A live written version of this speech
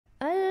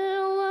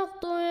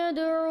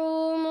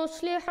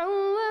صالحا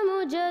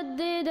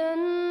ومجددا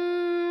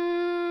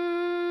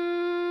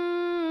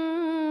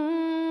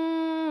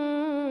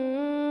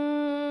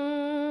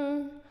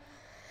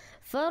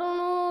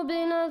فارنوا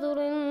بنذر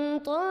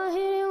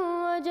طاهر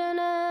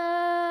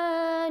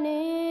وجنان.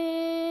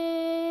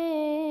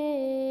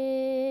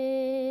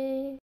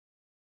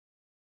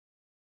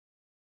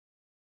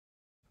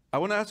 I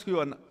want to ask you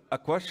a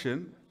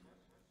question.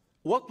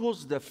 What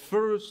was the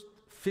first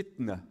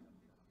fitna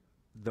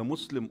the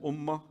Muslim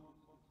Ummah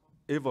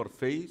ever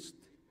faced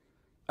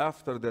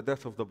after the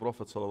death of the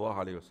Prophet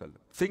ﷺ?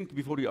 Think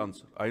before you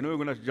answer. I know you're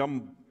going to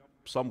jump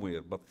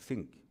somewhere, but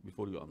think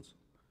before you answer.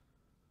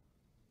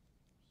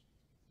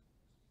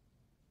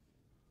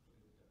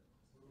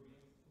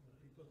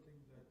 People think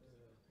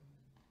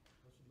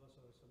that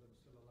Rasulullah is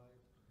still alive.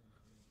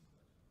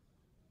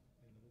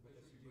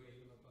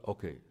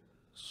 Okay,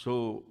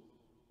 so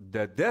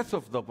the death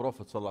of the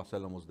Prophet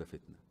ﷺ was the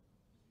fitna.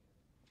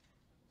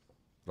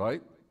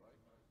 Right?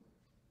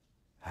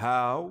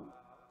 How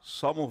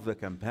some of the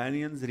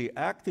companions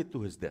reacted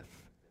to his death.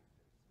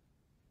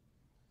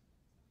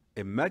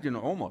 Imagine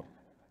Umar,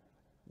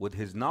 with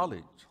his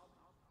knowledge,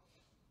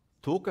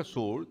 took a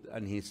sword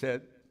and he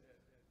said,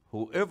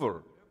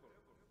 whoever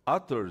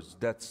utters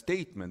that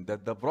statement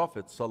that the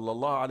Prophet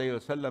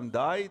ﷺ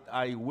died,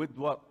 I would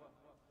what?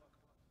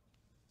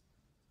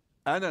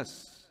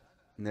 Anas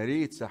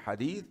narrates a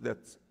hadith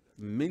that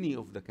many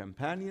of the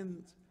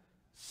companions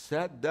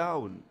sat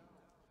down,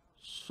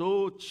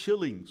 so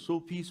chilling,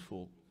 so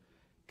peaceful.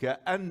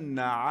 كَأَنَّ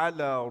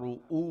عَلَى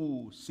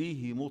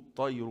رُؤُوسِهِمُ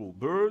الطَّيْرُ.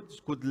 Birds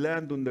could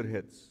land on their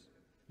heads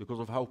because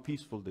of how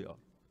peaceful they are.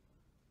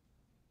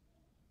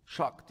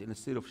 Shocked, in a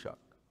state of shock.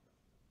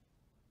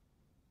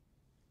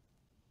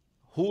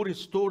 Who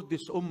restored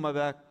this ummah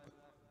back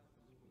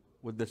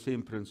with the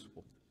same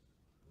principle?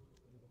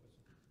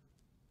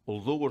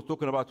 Although we're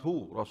talking about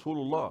who?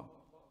 Rasulullah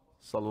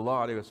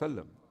sallallahu alayhi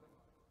wasallam.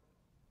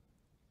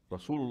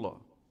 Rasulullah.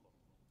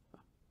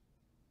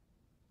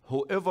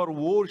 Whoever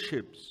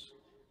worships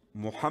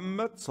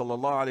Muhammad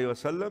sallallahu alayhi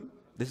wasallam,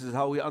 this is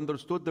how he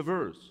understood the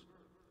verse.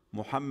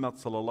 Muhammad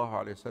sallallahu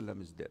alayhi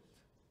wasallam is dead.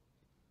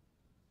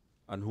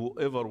 And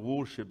whoever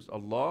worships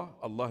Allah,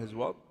 Allah is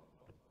what?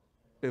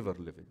 Ever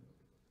living.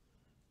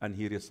 And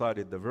he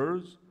recited the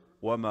verse,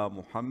 وَمَا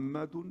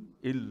مُحَمَّدٌ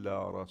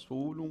إِلَّا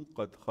رَسُولٌ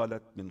قَدْ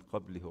خَلَتْ مِنْ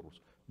قَبْلِهِ رُسُلٌ.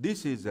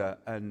 This is a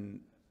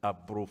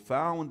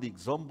profound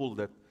example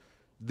that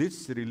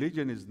this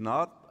religion is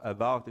not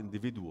about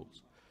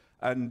individuals.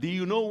 And do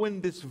you know when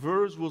this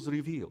verse was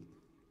revealed?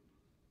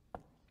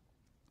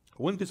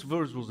 When this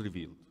verse was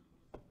revealed?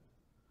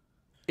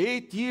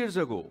 8 years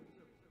ago.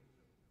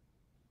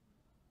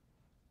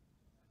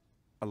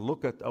 And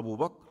look at Abu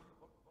Bakr,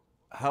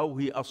 how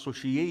he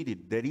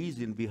associated the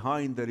reason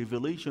behind the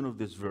revelation of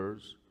this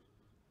verse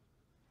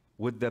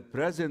with the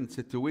present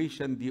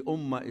situation the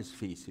Ummah is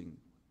facing.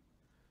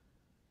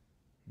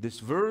 This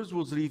verse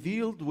was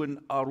revealed when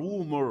a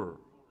rumor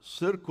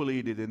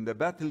circulated in the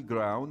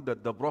battleground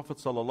that the Prophet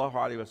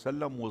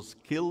ﷺ was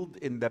killed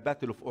in the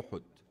Battle of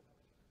Uhud.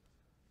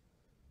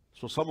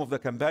 So some of the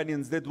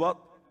companions did what?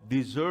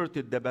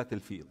 Deserted the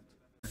battlefield.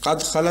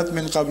 قَدْ خَلَتْ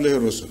مِنْ قَبْلِهِ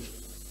الرُّسُلُ.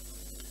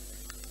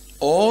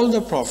 All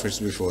the prophets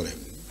before him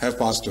have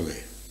passed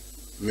away,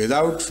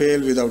 without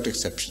fail, without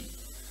exception.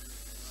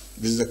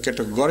 This is a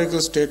categorical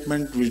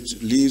statement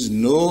which leaves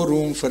no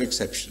room for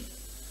exception.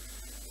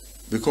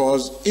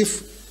 Because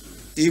if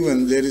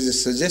even there is a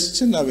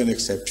suggestion of an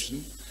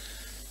exception,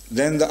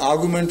 then the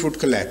argument would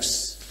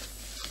collapse.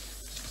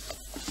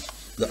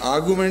 The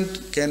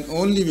argument can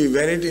only be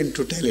valid in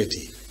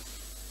totality.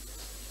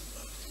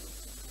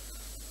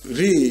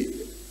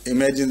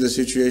 Reimagine the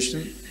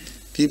situation.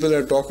 People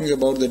are talking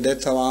about the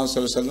death of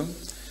Ahmad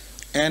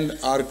and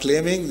are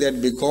claiming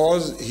that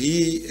because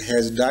he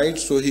has died,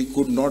 so he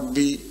could not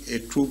be a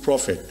true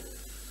prophet.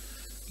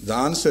 The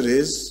answer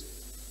is,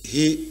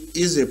 he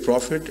is a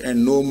prophet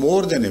and no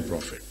more than a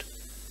prophet.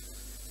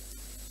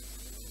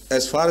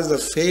 As far as the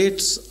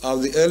fates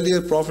of the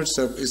earlier prophets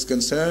is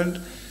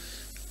concerned,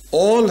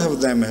 all of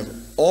them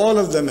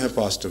have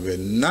passed away.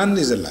 None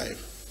is alive.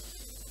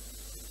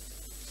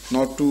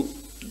 Not to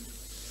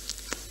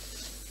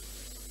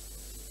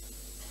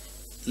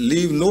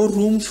leave no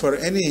room for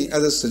any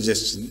other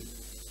suggestion,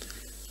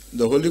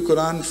 the Holy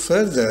Quran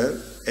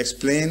further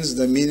explains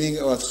the meaning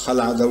of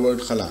khala, the word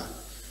khala,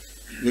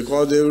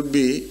 because there would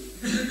be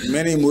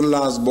many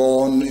mullahs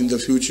born in the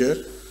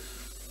future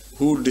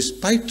who,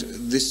 despite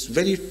this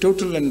very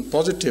total and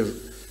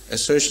positive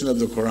assertion of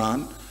the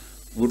Quran,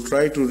 would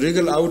try to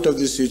wriggle out of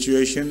this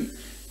situation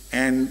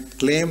and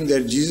claim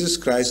that Jesus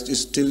Christ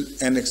is still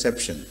an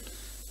exception.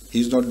 He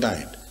is not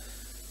died.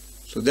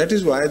 So that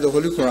is why the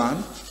Holy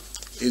Quran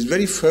is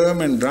very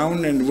firm and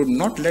round and would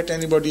not let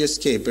anybody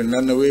escape and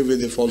run away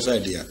with a false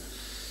idea.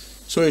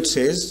 So it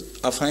says,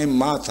 Afaim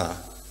mata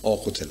or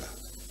qutila.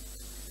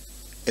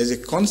 As a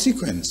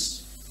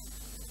consequence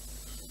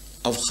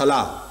of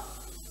khala,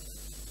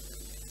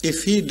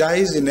 if he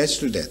dies a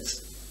natural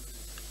death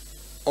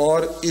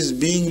or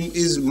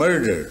is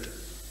murdered,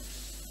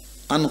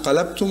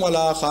 anqalabtum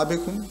ala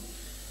akhabikum,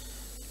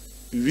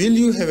 will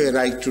you have a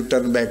right to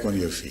turn back on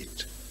your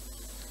feet?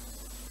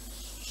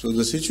 So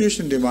the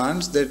situation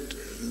demands that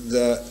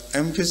the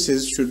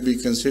emphasis should be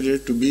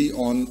considered to be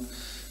on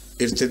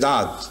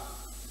irtidad,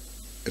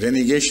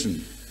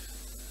 renegation,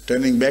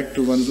 turning back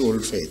to one's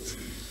old faith.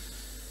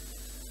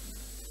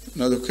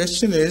 Now the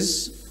question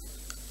is,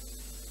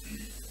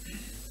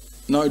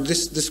 now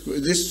this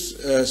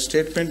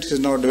statement is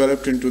now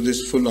developed into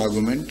this full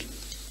argument.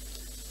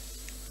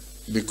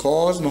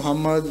 Because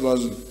Muhammad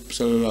was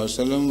sallallahu alaihi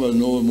wasallam was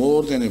no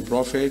more than a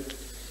prophet,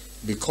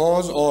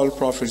 because all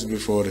prophets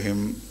before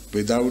him,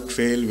 without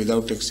fail,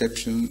 without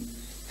exception,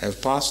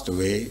 have passed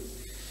away,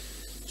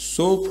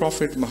 so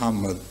Prophet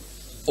Muhammad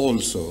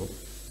also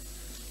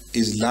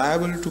is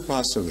liable to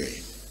pass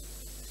away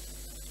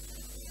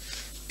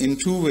in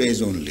two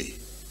ways only,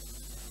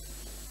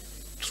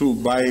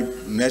 by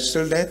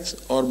natural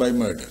death or by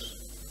murder.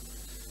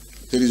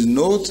 There is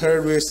no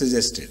third way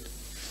suggested.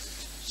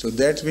 So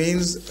that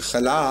means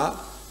khala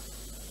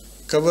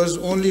covers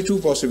only two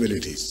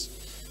possibilities.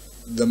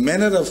 The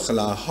manner of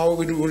khala, how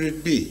would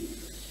it be?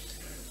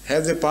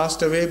 Have they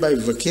passed away by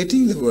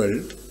vacating the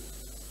world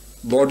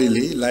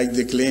bodily, like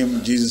they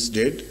claim Jesus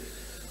did,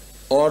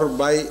 or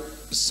by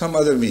some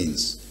other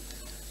means?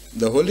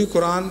 The Holy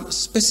Quran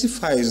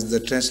specifies the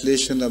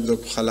translation of the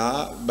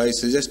khala by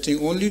suggesting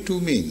only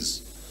two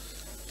means,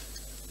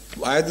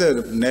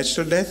 either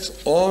natural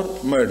death or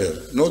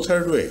murder, no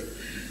third way.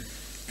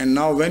 And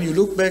now when you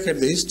look back at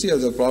the history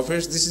of the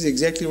prophets, this is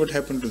exactly what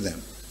happened to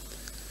them.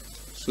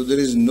 So there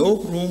is no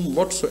room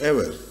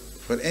whatsoever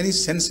for any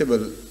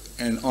sensible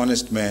and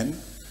honest man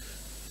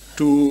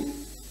to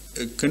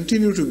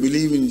continue to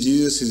believe in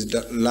Jesus'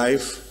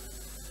 life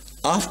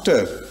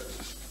after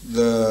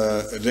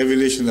the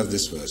revelation of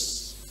this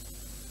verse.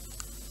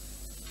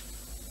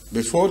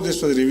 Before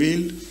this was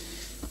revealed,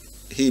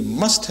 he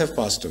must have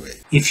passed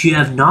away. If you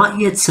have not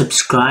yet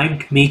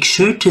subscribed, make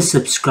sure to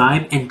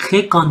subscribe and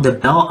click on the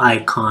bell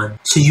icon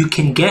so you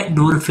can get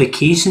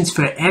notifications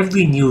for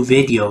every new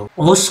video.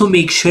 Also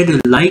make sure to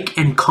like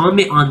and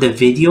comment on the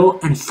video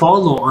and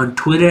follow on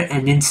Twitter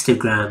and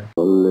Instagram.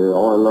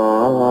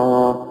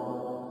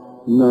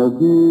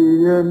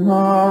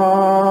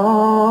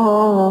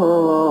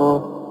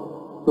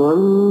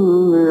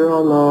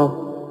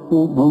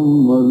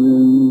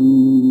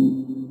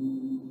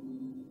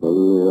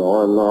 صل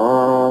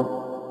على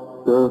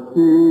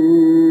سفينا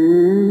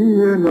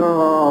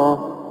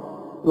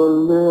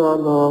صل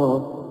على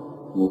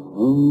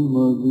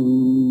محمد